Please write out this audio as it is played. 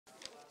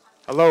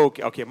Hello.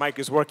 Okay, okay, mic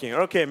is working.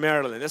 Okay,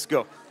 Marilyn, let's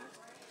go.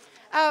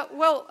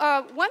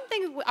 One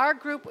thing our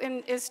group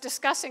is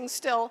discussing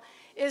still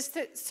is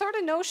the sort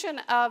of notion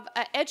of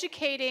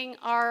educating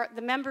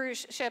the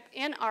membership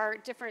in our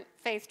different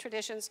faith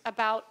traditions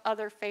about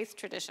other faith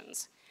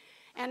traditions,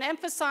 and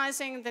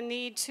emphasizing the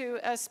need to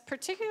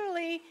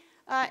particularly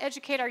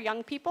educate our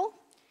young people.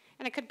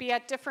 And it could be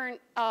at different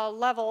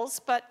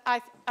levels, but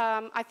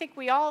I think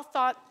we all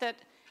thought that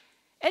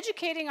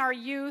educating our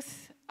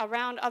youth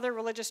around other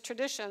religious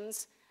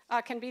traditions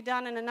can be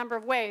done in a number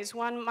of ways.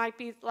 One might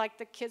be like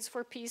the Kids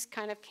for Peace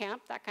kind of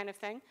camp, that kind of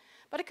thing.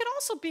 But it could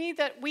also be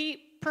that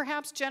we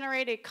perhaps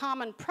generate a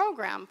common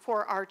program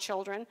for our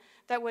children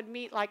that would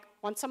meet like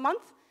once a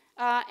month,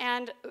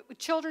 and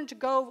children to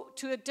go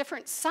to a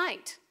different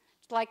site,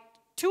 like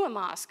to a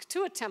mosque,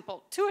 to a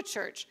temple, to a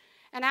church,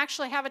 and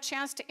actually have a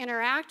chance to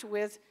interact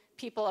with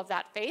people of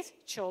that faith,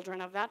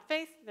 children of that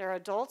faith, their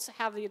adults,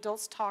 have the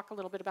adults talk a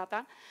little bit about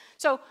that.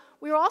 So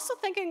we were also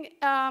thinking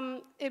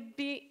it'd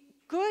be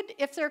good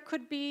if there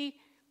could be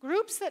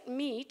groups that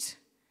meet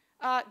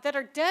that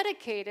are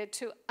dedicated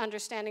to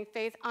understanding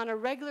faith on a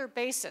regular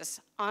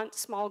basis on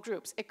small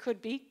groups. It could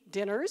be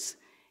dinners,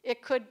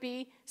 it could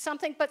be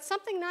something, but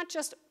something not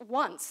just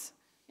once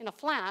in a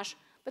flash,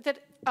 but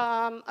that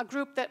a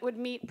group that would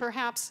meet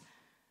perhaps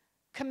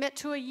commit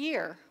to a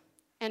year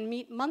and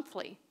meet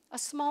monthly, a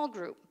small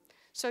group.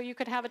 So you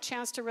could have a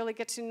chance to really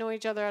get to know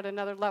each other at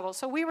another level.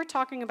 So we were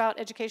talking about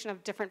education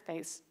of different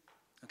faiths.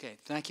 Okay,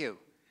 thank you.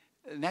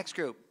 Next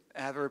group,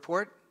 have a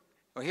report?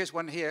 Oh, here's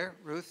one here,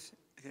 Ruth.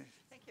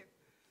 Thank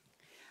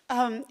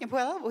you.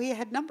 Well, we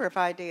had a number of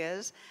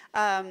ideas.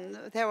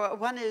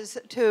 One is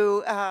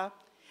to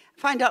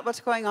find out what's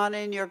going on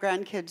in your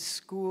grandkids'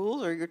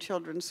 schools or your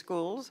children's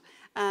schools,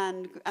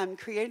 and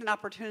create an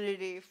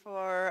opportunity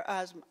for,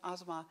 as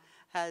Ozma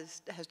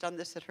has done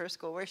this at her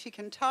school, where she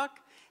can talk,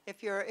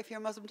 if you're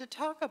Muslim, to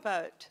talk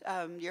about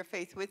your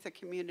faith with the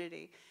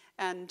community,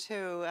 and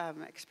to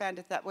expand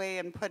it that way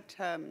and put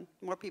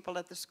more people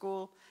at the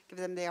school, give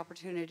them the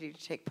opportunity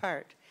to take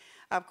part.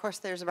 Of course,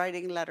 there's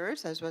writing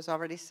letters, as was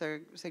already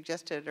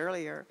suggested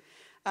earlier,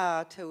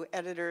 to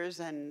editors,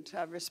 and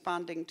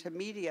responding to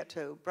media,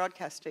 to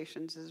broadcast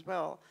stations as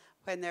well,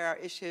 when there are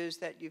issues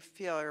that you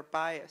feel are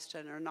biased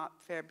and are not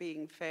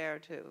being fair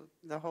to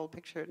the whole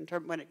picture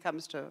when it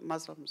comes to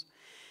Muslims.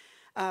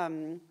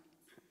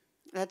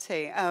 Let's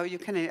see, you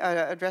can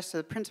address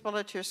the principal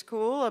at your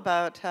school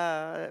about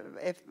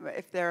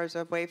if there is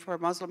a way for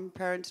Muslim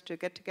parents to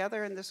get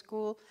together in the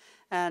school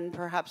and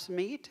perhaps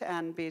meet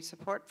and be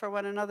support for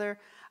one another.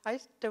 I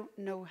don't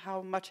know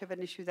how much of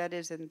an issue that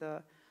is in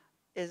the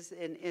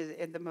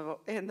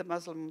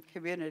Muslim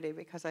community,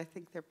 because I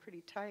think they're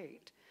pretty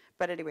tight.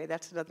 But anyway,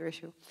 that's another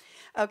issue.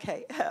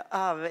 Okay,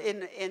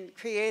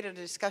 create a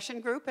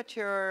discussion group at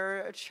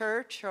your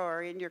church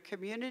or in your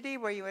community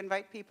where you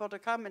invite people to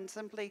come and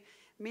simply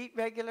meet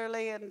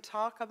regularly and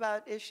talk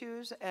about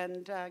issues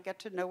and get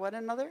to know one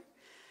another.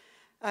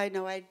 I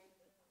know I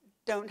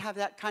don't have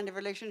that kind of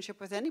relationship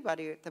with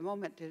anybody at the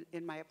moment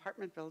in my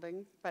apartment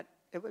building, but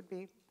it would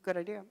be a good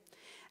idea.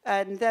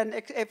 And then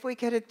if we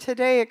could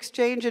today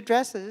exchange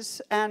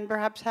addresses and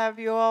perhaps have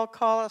you all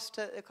call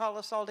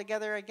us all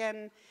together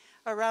again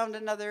around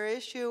another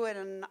issue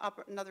and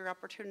another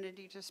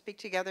opportunity to speak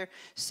together,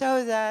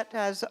 so that,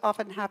 as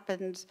often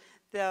happens,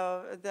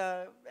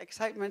 the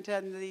excitement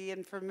and the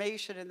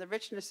information and the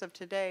richness of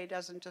today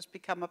doesn't just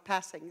become a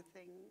passing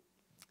thing.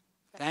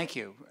 Thank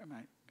you.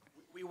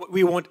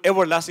 We want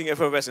everlasting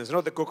effervescence,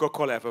 not the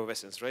Coca-Cola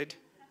effervescence, right?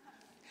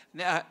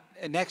 Now,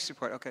 next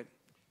report, okay.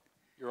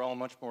 You're all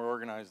much more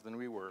organized than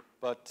we were.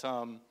 But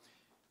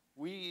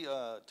we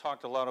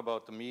talked a lot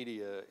about the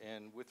media,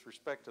 and with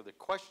respect to the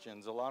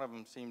questions, a lot of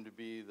them seem to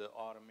be the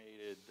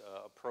automated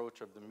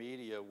approach of the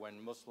media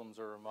when Muslims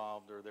are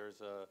involved or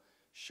there's a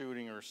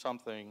shooting or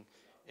something.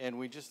 And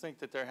we just think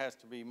that there has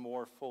to be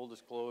more full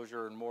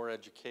disclosure and more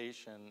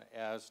education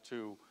as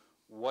to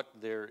what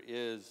there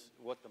is,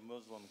 what the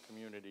Muslim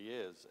community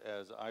is,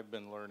 as I've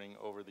been learning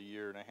over the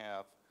year and a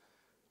half.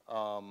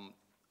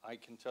 I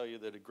can tell you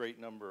that a great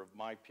number of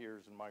my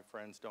peers and my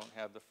friends don't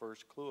have the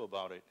first clue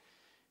about it.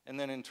 And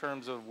then in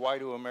terms of why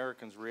do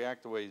Americans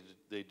react the way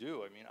they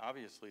do, I mean,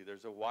 obviously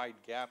there's a wide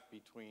gap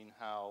between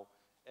how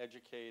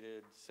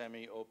educated,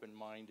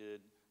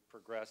 semi-open-minded,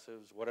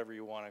 progressives, whatever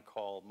you want to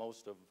call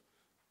most of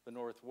the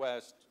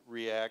Northwest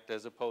react,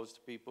 as opposed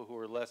to people who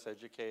are less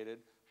educated,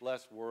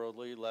 less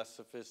worldly, less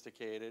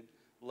sophisticated,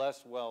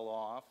 less well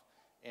off,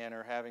 and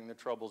are having the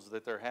troubles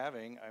that they're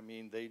having. I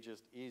mean, they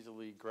just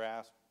easily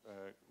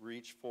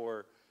reach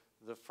for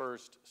the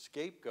first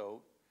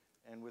scapegoat,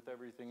 and with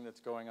everything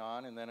that's going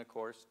on, and then of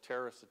course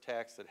terrorist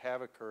attacks that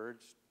have occurred,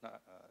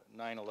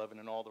 9/11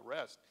 and all the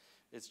rest,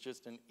 it's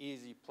just an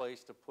easy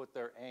place to put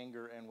their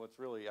anger and what's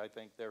really, I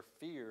think, their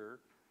fear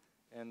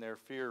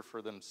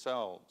for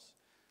themselves.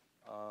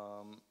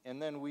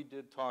 And then we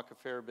did talk a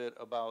fair bit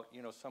about,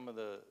 you know, some of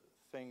the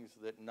things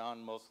that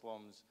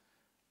non-Muslims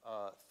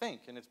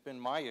think, and it's been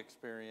my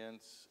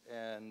experience,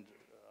 and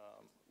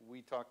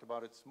we talked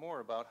about it some more,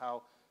 about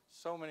how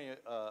so many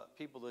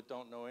people that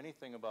don't know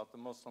anything about the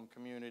Muslim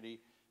community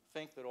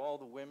think that all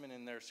the women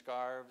in their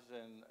scarves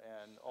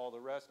and all the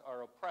rest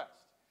are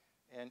oppressed.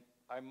 And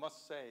I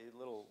must say, a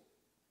little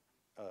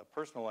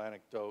personal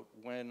anecdote,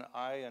 when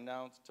I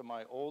announced to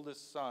my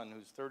oldest son,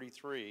 who's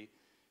 33,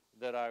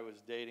 that I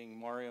was dating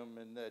Mariam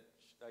and that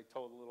I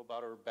told a little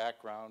about her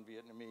background,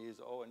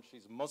 Vietnamese, oh, and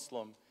she's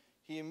Muslim,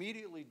 he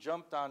immediately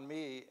jumped on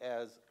me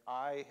as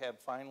I have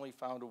finally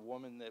found a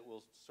woman that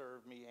will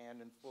serve me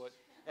hand and foot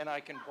and I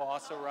can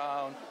boss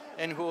around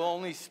and who will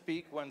only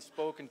speak when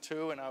spoken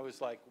to. And I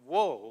was like,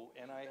 whoa,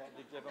 and I had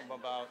to give him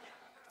about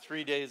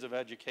 3 days of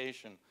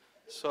education.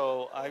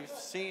 So I've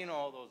seen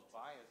all those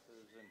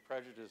biases and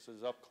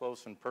prejudices up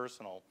close and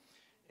personal,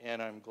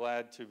 and I'm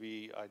glad to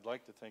be, I'd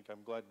like to think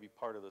I'm glad to be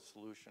part of the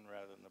solution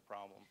rather than the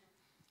problem.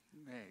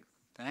 Great.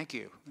 Thank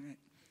you.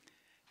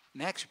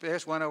 Next,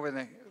 there's one over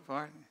the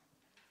far.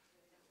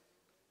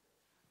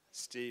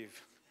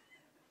 Steve.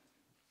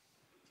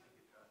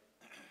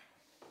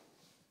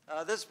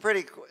 This is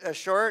pretty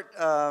short.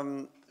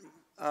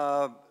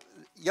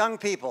 Young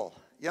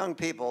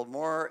people,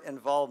 more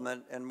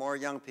involvement and more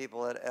young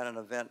people at an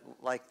event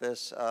like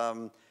this.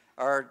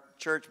 Our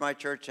church, my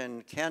church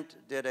in Kent,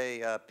 did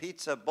a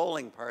pizza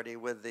bowling party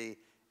with the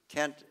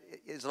Kent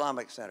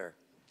Islamic Center.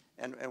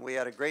 And we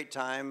had a great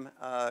time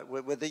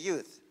with the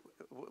youth,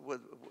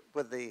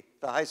 with the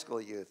high school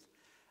youth.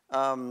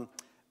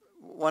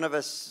 One of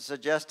us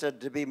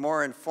suggested to be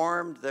more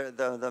informed.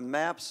 The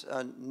MAPS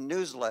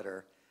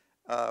newsletter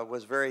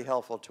was very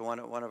helpful to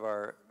one of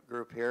our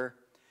group here.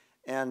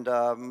 And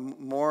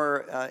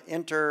more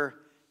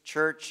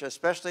inter-church,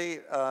 especially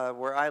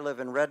where I live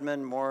in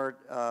Redmond, more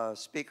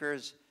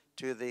speakers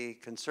to the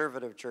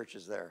conservative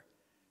churches there.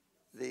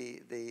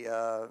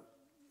 The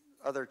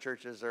other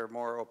churches are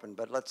more open,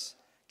 but let's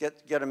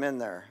get them in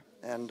there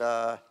and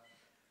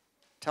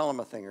tell them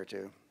a thing or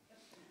two.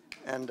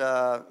 And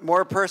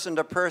more person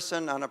to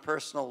person on a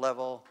personal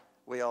level.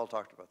 We all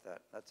talked about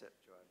that. That's it,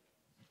 Joanne.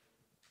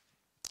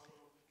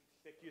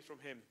 Take cues from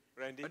him,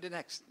 Randy. The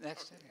next.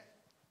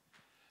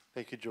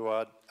 Thank you,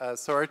 Jawad.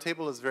 So our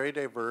table is very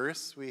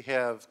diverse. We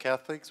have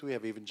Catholics, we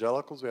have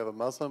evangelicals, we have a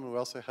Muslim, and we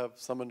also have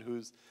someone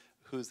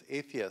who's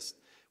atheist.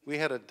 We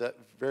had a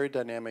very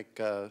dynamic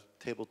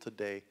table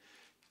today.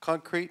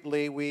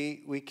 Concretely,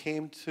 we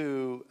came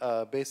to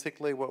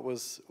basically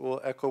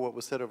we'll echo what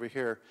was said over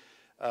here.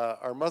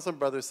 Our Muslim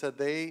brothers said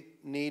they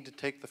need to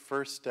take the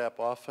first step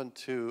often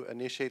to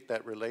initiate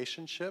that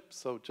relationship.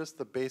 So just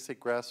the basic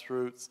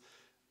grassroots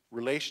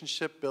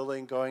relationship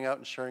building, going out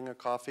and sharing a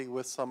coffee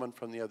with someone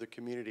from the other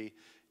community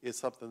is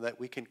something that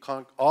we can,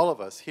 all of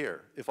us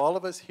here, if all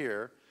of us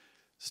here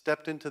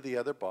stepped into the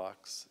other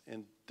box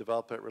and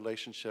developed that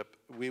relationship,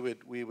 we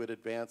would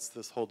advance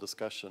this whole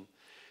discussion.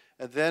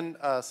 And then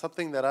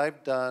something that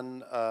I've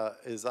done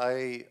is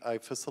I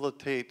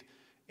facilitate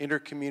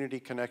inter-community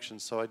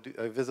connections. So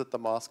I visit the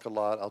mosque a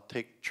lot. I'll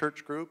take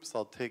church groups,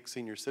 I'll take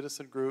senior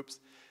citizen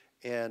groups,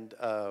 and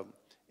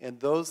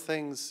those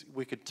things,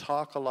 we could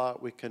talk a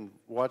lot, we can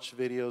watch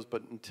videos,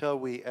 but until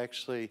we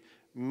actually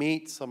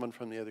meet someone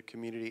from the other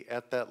community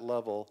at that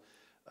level,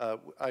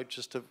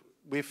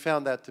 we've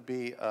found that to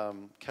be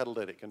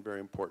catalytic and very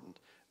important.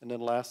 And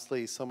then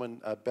lastly,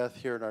 Beth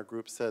here in our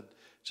group said,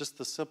 just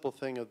the simple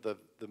thing of the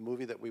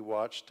movie that we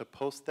watched, to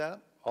post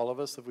that, all of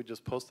us, if we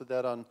just posted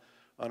that on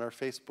our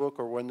Facebook,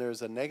 or when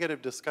there's a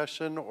negative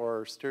discussion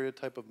or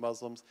stereotype of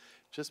Muslims,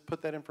 just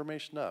put that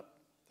information up.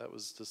 That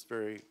was just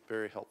very,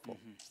 very helpful.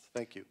 Mm-hmm.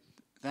 Thank you.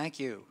 Thank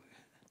you.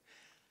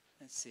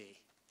 Let's see.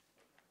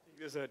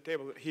 There's a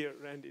table here,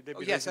 Randy. Oh,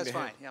 yes, that's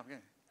fine. Yeah,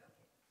 okay.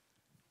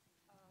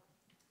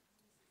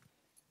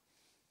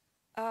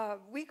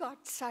 We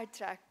got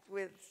sidetracked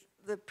with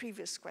the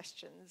previous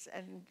questions,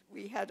 and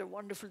we had a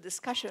wonderful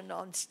discussion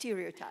on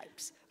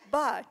stereotypes.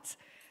 But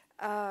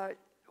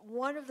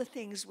one of the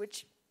things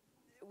which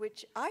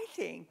I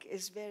think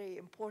is very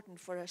important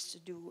for us to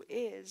do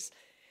is,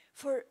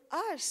 for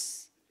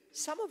us,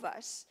 some of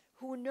us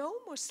who know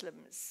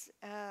Muslims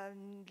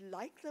and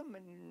like them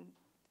and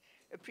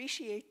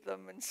appreciate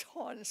them and so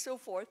on and so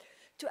forth,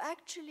 to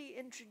actually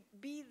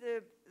be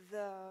the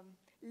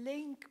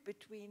link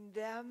between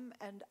them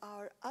and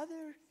our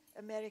other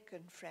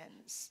American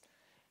friends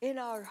in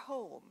our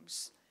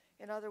homes.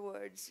 In other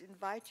words,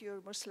 invite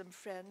your Muslim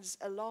friends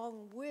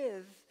along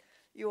with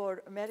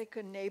your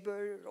American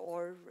neighbor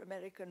or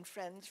American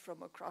friends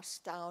from across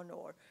town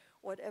or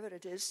whatever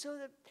it is, so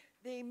that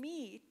they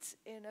meet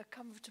in a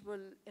comfortable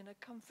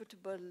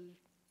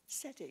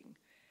setting.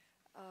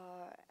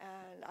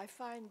 And I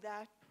find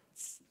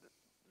that's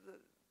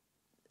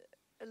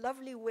a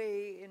lovely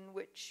way in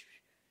which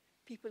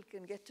people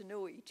can get to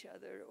know each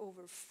other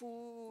over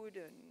food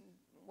and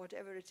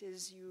whatever it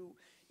is you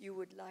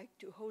would like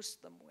to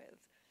host them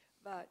with.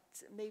 But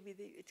maybe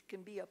it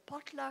can be a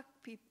potluck.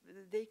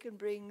 They can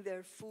bring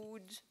their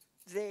food,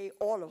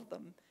 all of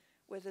them,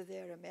 whether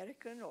they're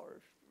American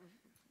or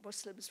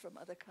Muslims from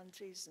other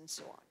countries and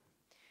so on.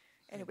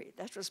 Anyway,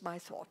 that was my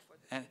thought.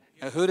 And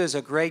Huda's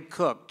a great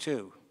cook,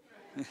 too.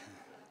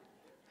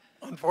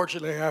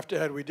 Unfortunately, I have to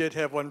add, we did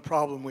have one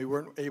problem we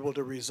weren't able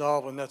to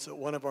resolve, and that's that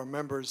one of our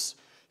members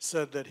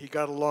said that he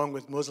got along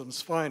with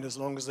Muslims fine as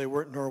long as they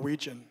weren't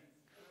Norwegian.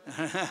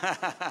 Is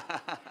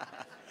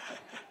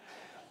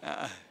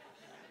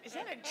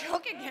that a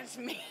joke against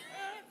me?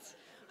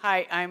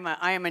 Hi,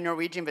 I am a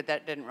Norwegian, but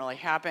that didn't really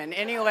happen.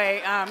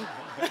 Anyway,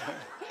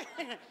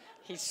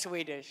 he's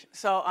Swedish.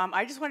 So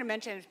I just want to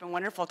mention it's been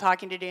wonderful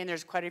talking today, and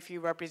there's quite a few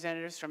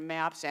representatives from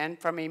MAPS and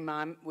from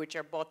Imam, which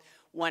are both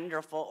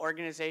wonderful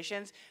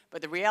organizations.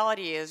 But the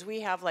reality is we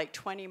have like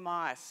 20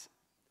 mosques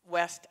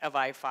west of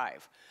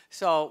I-5.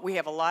 So we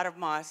have a lot of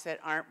mosques that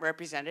aren't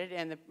represented,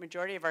 and the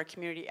majority of our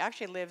community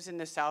actually lives in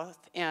the south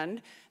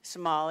end,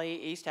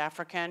 Somali, East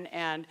African,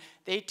 and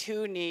they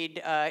too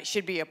need,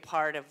 should be a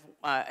part of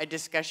a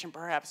discussion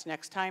perhaps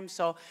next time.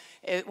 So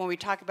when we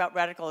talk about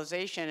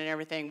radicalization and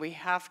everything, we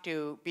have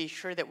to be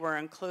sure that we're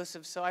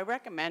inclusive. So I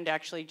recommend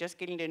actually just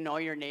getting to know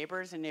your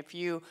neighbors, and if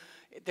you,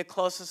 the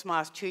closest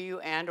mosque to you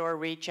and or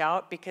reach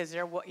out, because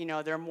they're, you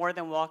know, they're more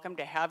than welcome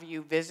to have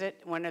you visit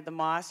one of the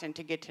mosques and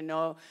to get to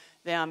know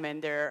them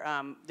and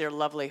their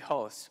lovely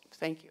hosts.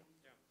 Thank you.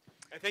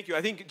 Thank you.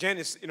 I think,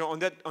 Janice, you know, on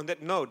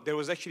that note, there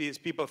was actually these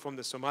people from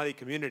the Somali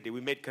community.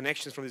 We made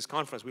connections from this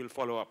conference. We'll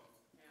follow up.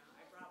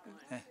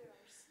 Eh,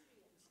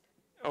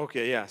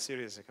 Okay, yeah,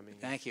 Syrians are coming.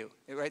 Thank you.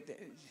 Right there.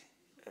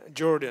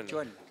 Jordan.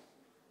 Jordan.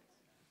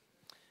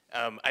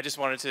 I just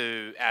wanted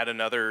to add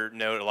another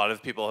note. A lot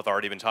of people have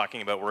already been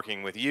talking about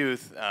working with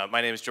youth.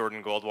 My name is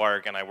Jordan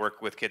Goldwarg, and I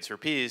work with Kids for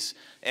Peace.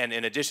 And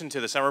in addition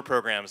to the summer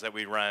programs that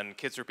we run,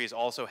 Kids for Peace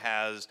also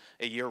has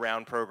a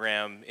year-round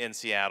program in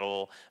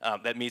Seattle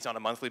that meets on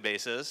a monthly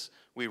basis.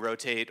 We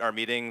rotate our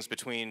meetings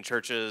between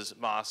churches,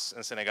 mosques,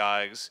 and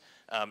synagogues.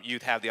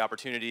 Youth have the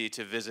opportunity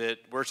to visit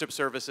worship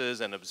services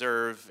and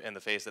observe in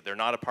the faith that they're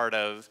not a part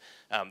of.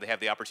 They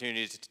have the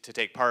opportunity to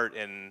take part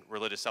in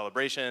religious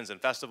celebrations and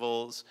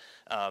festivals.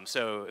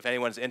 So if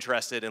anyone's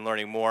interested in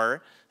learning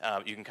more,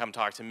 you can come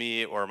talk to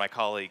me or my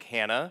colleague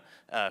Hannah,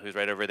 who's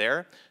right over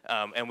there.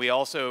 And we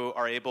also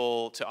are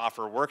able to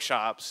offer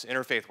workshops,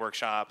 interfaith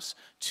workshops,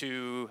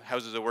 to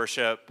houses of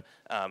worship,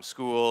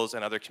 schools,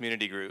 and other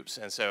community groups.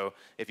 And so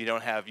if you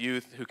don't have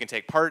youth who can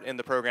take part in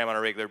the program on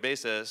a regular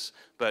basis,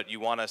 but you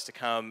want us to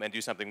come and do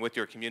something with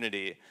your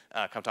community,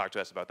 come talk to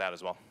us about that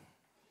as well.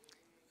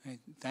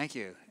 Thank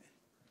you.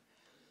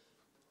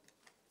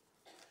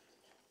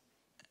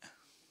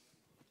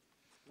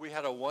 We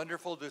had a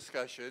wonderful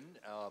discussion,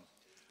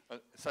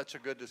 such a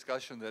good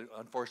discussion that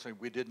unfortunately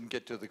we didn't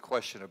get to the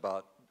question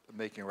about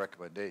making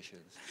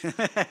recommendations.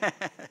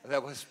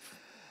 That was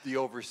the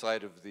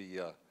oversight of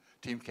the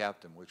team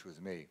captain, which was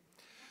me.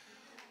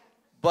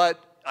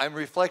 But I'm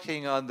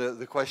reflecting on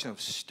the question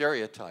of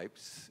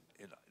stereotypes.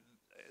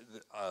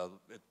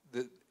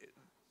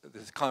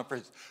 This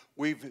conference,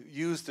 we've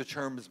used the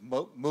terms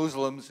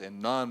Muslims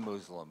and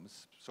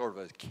non-Muslims sort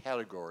of as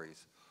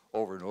categories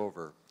over and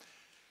over.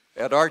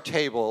 At our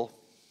table,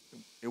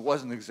 it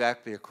wasn't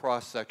exactly a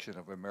cross-section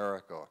of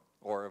America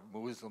or of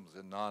Muslims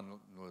and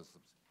non-Muslims.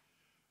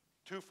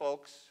 Two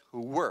folks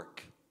who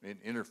work in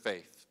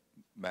interfaith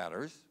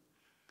matters,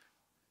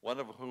 one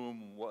of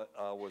whom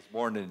was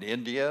born in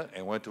India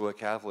and went to a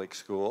Catholic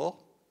school.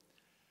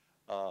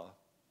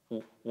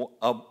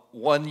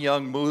 One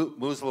young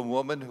Muslim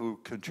woman who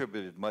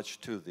contributed much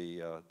to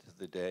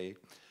the day,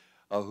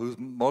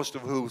 most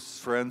of whose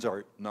friends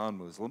are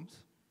non-Muslims.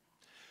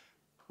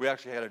 We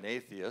actually had an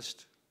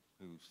atheist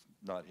who's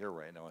not here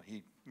right now, and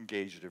he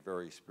engaged in a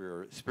very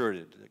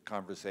spirited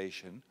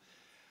conversation.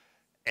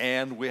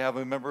 And we have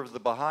a member of the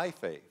Baha'i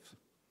faith.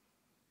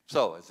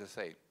 So, as I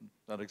say,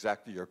 not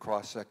exactly your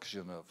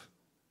cross-section of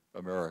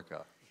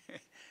America.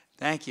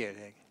 Thank you.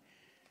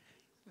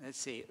 Let's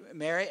see.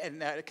 Mary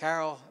and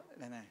Carol.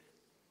 And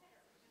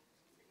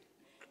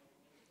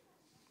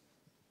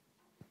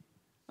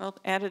Well,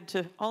 added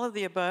to all of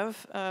the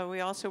above,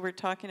 we also were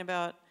talking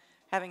about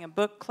having a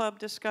book club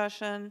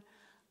discussion,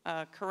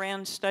 a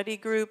Quran study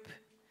group.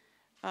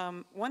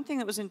 One thing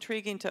that was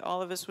intriguing to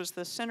all of us was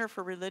the Center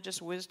for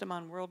Religious Wisdom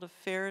on World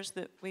Affairs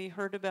that we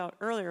heard about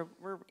earlier.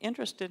 We're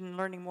interested in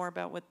learning more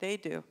about what they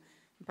do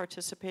and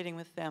participating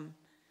with them.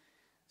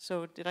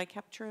 So did I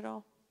capture it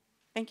all?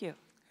 Thank you.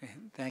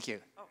 Thank you.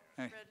 Oh,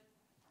 Fred.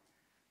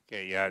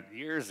 Okay, yeah,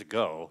 years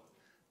ago,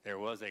 there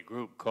was a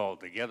group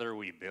called Together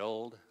We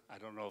Build. I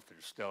don't know if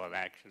they're still in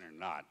action or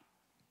not,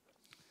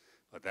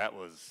 but that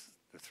was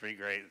the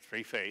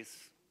three faiths,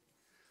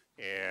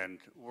 and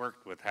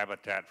worked with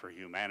Habitat for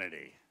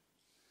Humanity.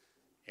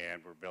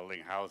 And we're building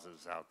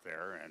houses out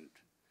there, and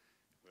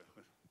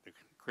the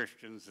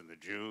Christians and the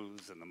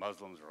Jews and the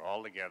Muslims were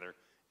all together,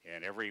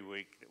 and every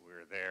week that we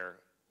were there,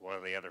 one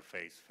of the other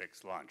faiths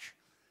fixed lunch.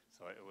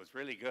 So it was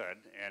really good,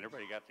 and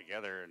everybody got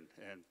together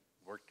and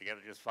worked together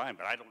just fine,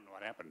 but I don't know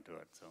what happened to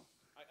it. So,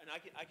 And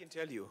I can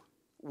tell you,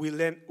 we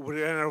ran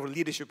out of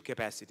leadership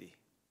capacity.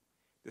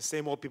 The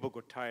same old people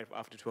got tired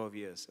after 12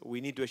 years.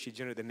 We need to actually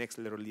generate the next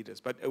level of leaders.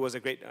 But it was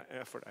a great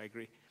effort, I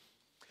agree.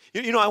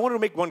 You know, I want to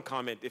make one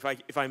comment, if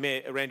I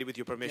may, Randy, with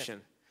your permission.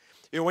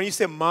 Yes. You know, when you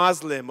say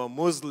Muslim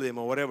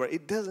or whatever,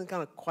 it doesn't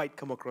kind of quite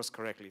come across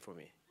correctly for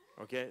me.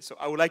 Okay, so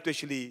I would like to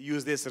actually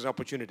use this as an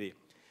opportunity.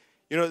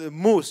 You know the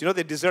mousse, you know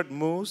the dessert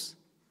mousse?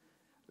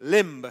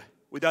 Limb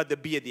without the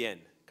B at the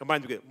end.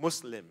 Combined together,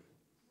 Muslim.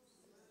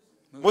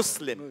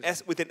 Muslim,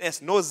 S with an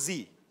S, no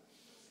Z.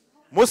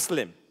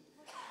 Muslim.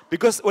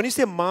 Because when you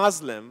say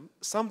Muslim,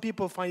 some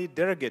people find it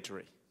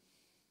derogatory.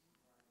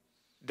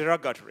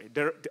 Derogatory.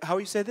 How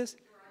you say this?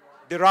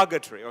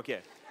 Derogatory,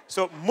 okay.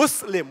 So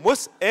Muslim,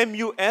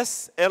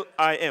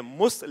 M-U-S-L-I-M,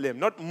 Muslim,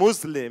 not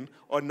Muslim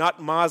or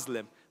not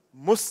Muslim.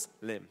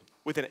 Muslim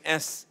with an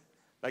S,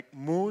 like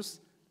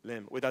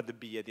Muslim without the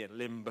B at the end,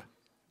 limb.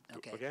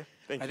 Okay,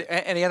 thank Are you.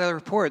 there any other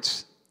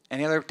reports?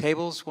 Any other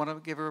tables want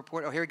to give a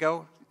report? Oh, here we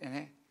go.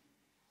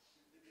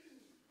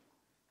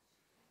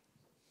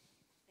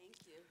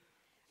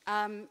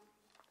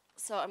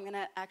 So I'm going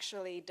to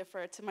actually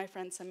defer to my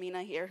friend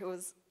Samina here, who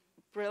was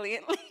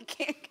brilliantly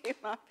came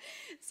up.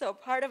 So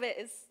part of it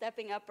is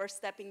stepping up or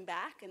stepping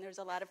back, and there's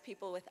a lot of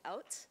people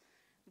without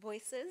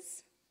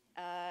voices,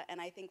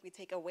 and I think we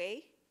take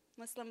away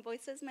Muslim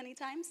voices many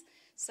times.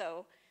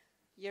 So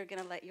you're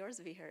going to let yours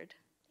be heard.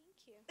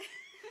 Thank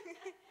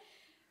you.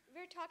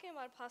 We're talking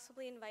about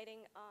possibly inviting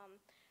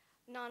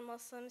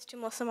non-Muslims to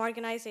Muslim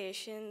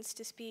organizations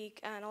to speak,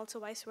 and also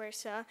vice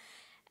versa,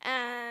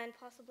 and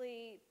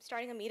possibly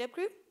starting a meetup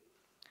group,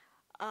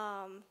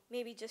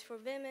 maybe just for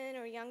women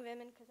or young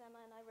women, because Emma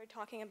and I were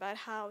talking about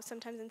how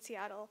sometimes in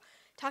Seattle,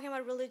 talking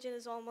about religion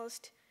is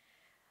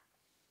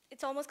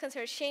it's almost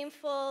considered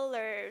shameful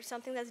or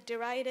something that's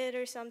derided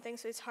or something,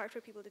 so it's hard for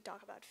people to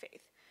talk about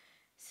faith.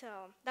 So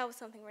that was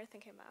something we're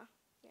thinking about.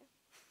 Yeah.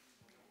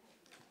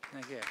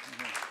 Thank you.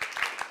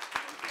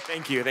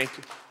 Thank you, thank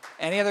you.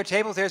 Any other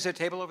tables? There's a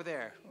table over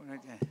there.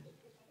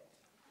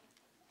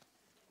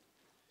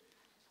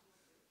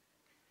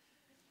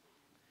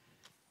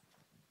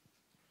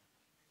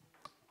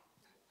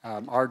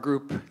 Our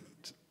group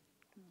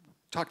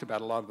talked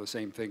about a lot of the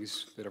same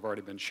things that have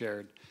already been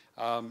shared.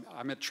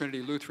 I'm at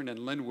Trinity Lutheran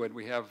in Linwood.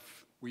 We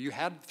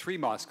had 3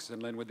 mosques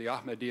in Linwood. The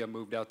Ahmadiyya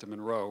moved out to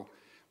Monroe,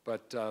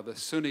 but the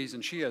Sunnis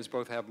and Shias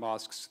both have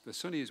mosques. The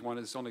Sunnis one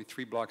is only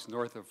 3 blocks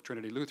north of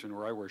Trinity Lutheran,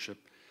 where I worship.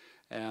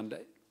 And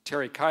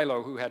Terry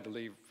Kylo, who had to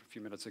leave a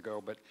few minutes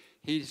ago, but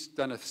he's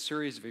done a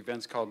series of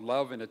events called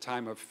Love in a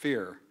Time of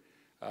Fear,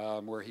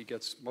 where he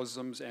gets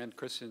Muslims and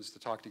Christians to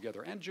talk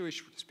together, and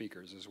Jewish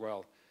speakers as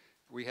well.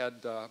 We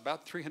had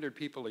about 300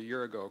 people a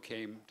year ago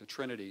came to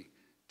Trinity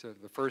to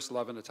the first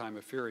Love in a Time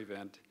of Fear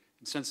event.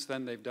 And since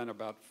then, they've done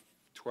about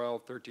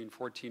 12, 13,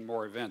 14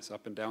 more events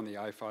up and down the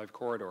I-5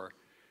 corridor.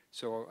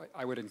 So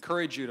I would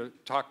encourage you to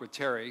talk with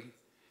Terry.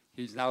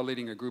 He's now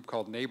leading a group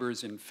called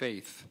Neighbors in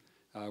Faith,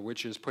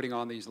 which is putting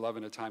on these Love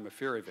in a Time of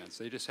Fear events.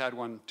 They just had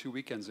one 2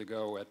 weekends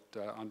ago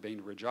on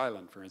Bainbridge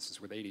Island, for instance,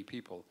 with 80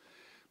 people.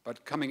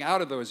 But coming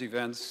out of those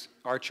events,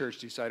 our church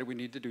decided we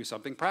need to do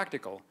something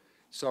practical.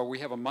 So we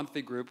have a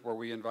monthly group where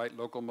we invite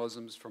local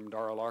Muslims from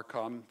Dar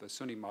al-Arqam, the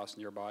Sunni mosque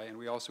nearby, and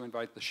we also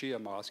invite the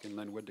Shia mosque in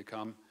Linwood to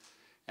come.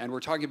 And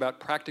we're talking about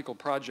practical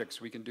projects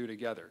we can do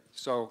together.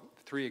 So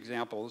 3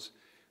 examples.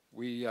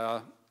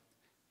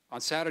 On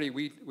Saturday,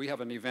 we have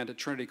an event at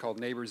Trinity called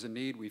Neighbors in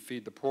Need. We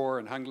feed the poor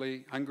and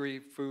hungry,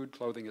 food,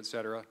 clothing,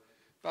 etc.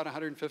 About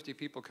 150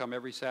 people come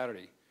every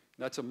Saturday.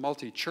 That's a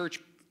multi-church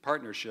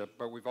partnership,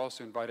 but we've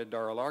also invited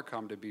Dar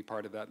al-Arqam to be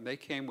part of that. And they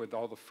came with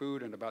all the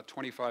food and about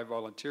 25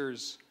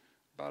 volunteers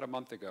about a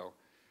month ago.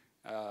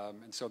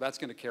 And so that's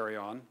going to carry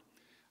on.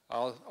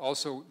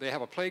 Also, they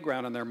have a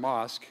playground in their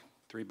mosque,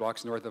 3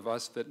 blocks north of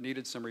us, that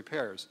needed some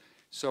repairs.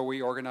 So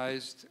we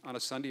organized on a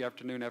Sunday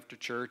afternoon after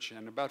church,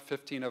 and about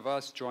 15 of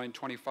us joined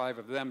 25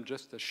 of them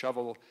just to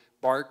shovel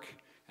bark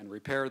and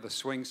repair the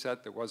swing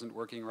set that wasn't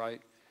working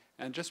right,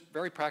 and just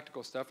very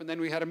practical stuff. And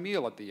then we had a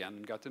meal at the end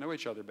and got to know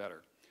each other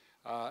better.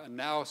 And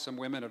now some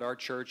women at our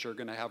church are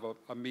going to have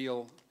a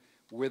meal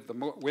with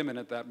the women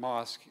at that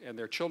mosque and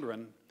their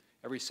children.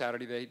 Every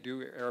Saturday they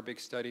do Arabic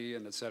study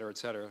and et cetera, et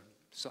cetera.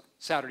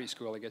 Saturday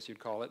school, I guess you'd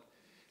call it.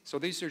 So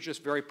these are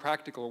just very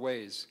practical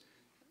ways.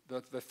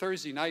 The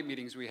Thursday night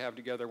meetings we have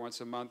together once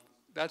a month,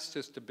 that's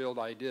just to build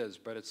ideas,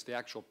 but it's the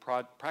actual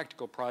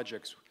practical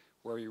projects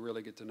where you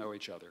really get to know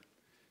each other.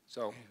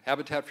 So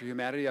Habitat for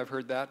Humanity, I've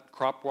heard that.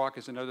 Crop Walk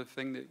is another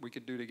thing that we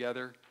could do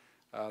together.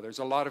 There's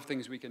a lot of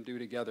things we can do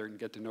together and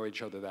get to know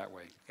each other that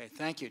way. Okay,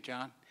 thank you,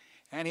 John.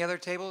 Any other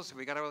tables? Have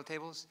we got our other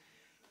tables?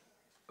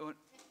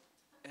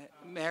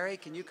 Mary,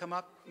 can you come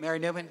up? Mary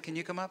Newman, can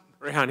you come up?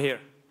 Rehan here.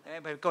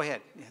 Go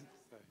ahead.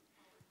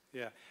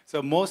 Yeah,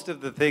 so most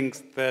of the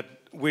things that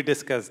we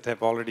discussed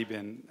have already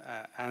been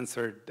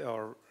answered,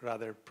 or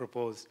rather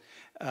proposed.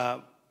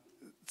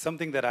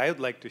 Something that I would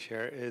like to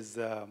share is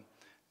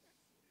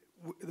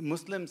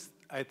Muslims,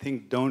 I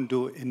think, don't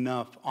do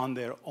enough on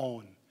their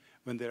own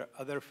when there are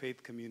other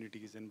faith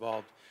communities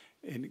involved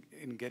in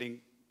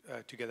getting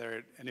together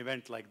at an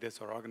event like this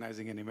or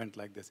organizing an event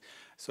like this.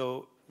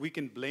 So we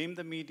can blame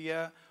the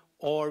media,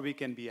 or we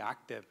can be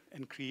active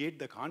and create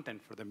the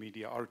content for the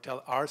media or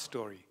tell our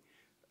story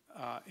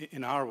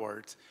in our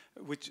words,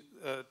 which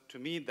to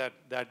me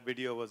that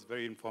video was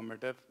very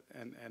informative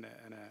and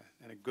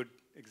a good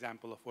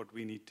example of what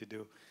we need to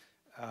do.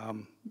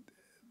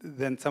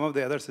 then some of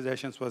the other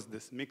suggestions was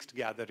this mixed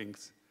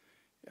gatherings,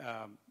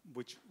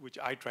 which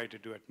I try to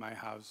do at my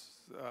house,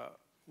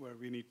 where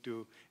we need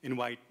to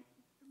invite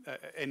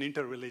an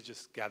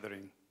interreligious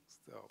gathering.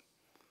 So.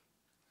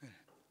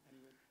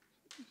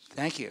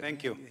 Thank you.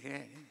 Thank you.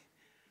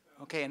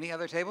 Okay, any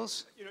other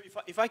tables? You know,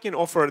 if I can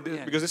offer,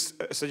 this, because this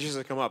suggestion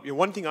has come up, you know,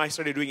 one thing I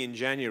started doing in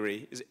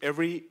January is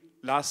every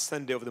last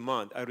Sunday of the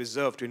month, I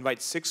reserve to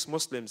invite 6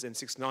 Muslims and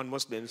 6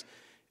 non-Muslims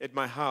at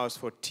my house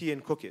for tea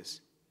and cookies.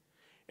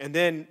 And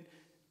then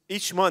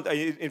each month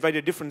I invite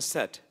a different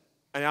set.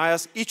 And I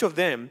ask each of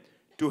them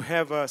to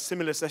have a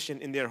similar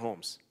session in their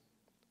homes.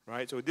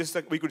 Right? So this,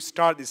 we could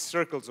start these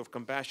circles of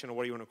compassion, or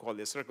what you want to call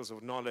this, circles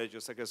of knowledge, or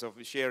circles of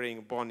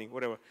sharing, bonding,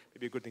 whatever,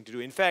 maybe a good thing to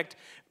do. In fact,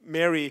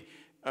 Mary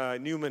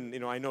Newman, you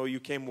know, I know you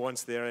came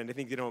once there, and I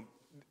think, you know,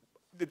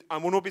 I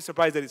will not be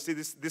surprised that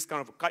this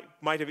kind of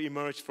might have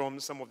emerged from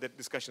some of the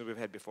discussions we've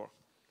had before.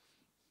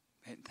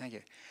 Thank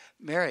you.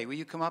 Mary, will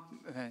you come up?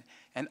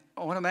 And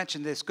I want to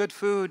mention this. Good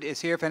food is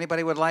here. If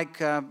anybody would like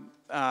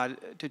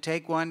to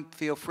take one,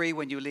 feel free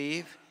when you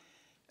leave.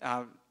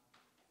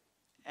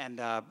 And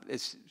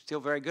it's still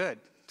very good.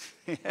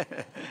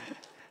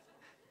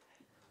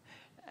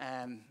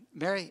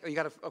 Mary, oh, you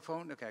got a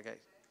phone? Okay, okay.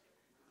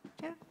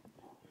 Yeah.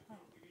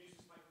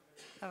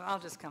 Oh, I'll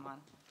just come on.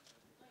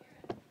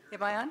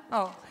 Am I on?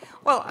 Oh,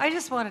 well, I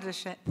just wanted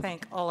to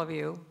thank all of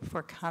you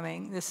for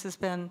coming. This has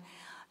been,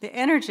 the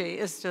energy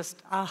is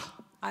just, wow.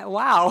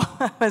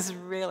 I was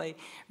really,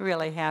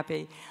 really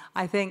happy.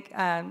 I think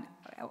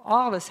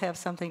all of us have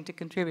something to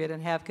contribute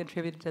and have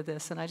contributed to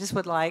this. And I just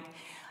would like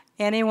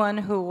anyone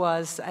who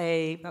was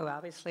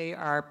obviously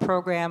our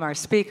program, our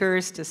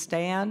speakers, to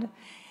stand,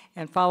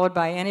 and followed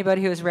by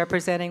anybody who is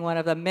representing one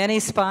of the many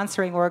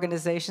sponsoring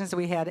organizations.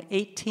 We had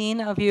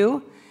 18 of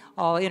you,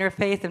 all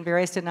interfaith and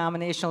various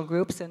denominational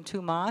groups, and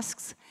 2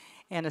 mosques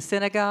and a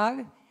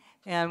synagogue.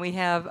 And we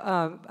have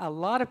a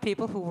lot of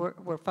people who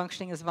were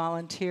functioning as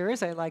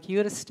volunteers. I'd like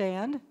you to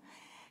stand.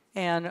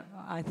 And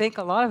I think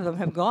a lot of them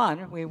have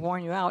gone. We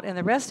warn you out. And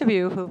the rest of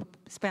you who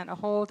spent a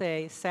whole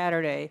day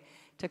Saturday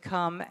to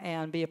come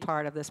and be a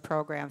part of this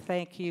program,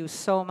 thank you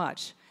so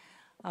much.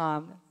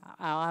 All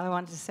I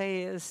wanted to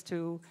say is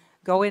to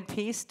go in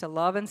peace, to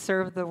love and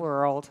serve the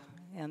world.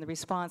 And the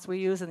response we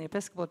use in the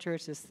Episcopal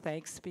Church is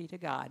thanks be to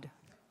God.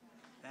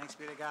 Thanks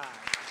be to God.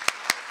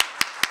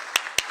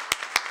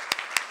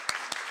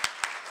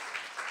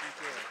 Thank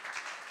you.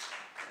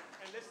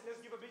 And let's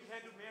give a big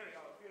hand to Mary,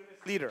 our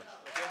fearless leader.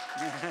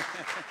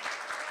 Okay?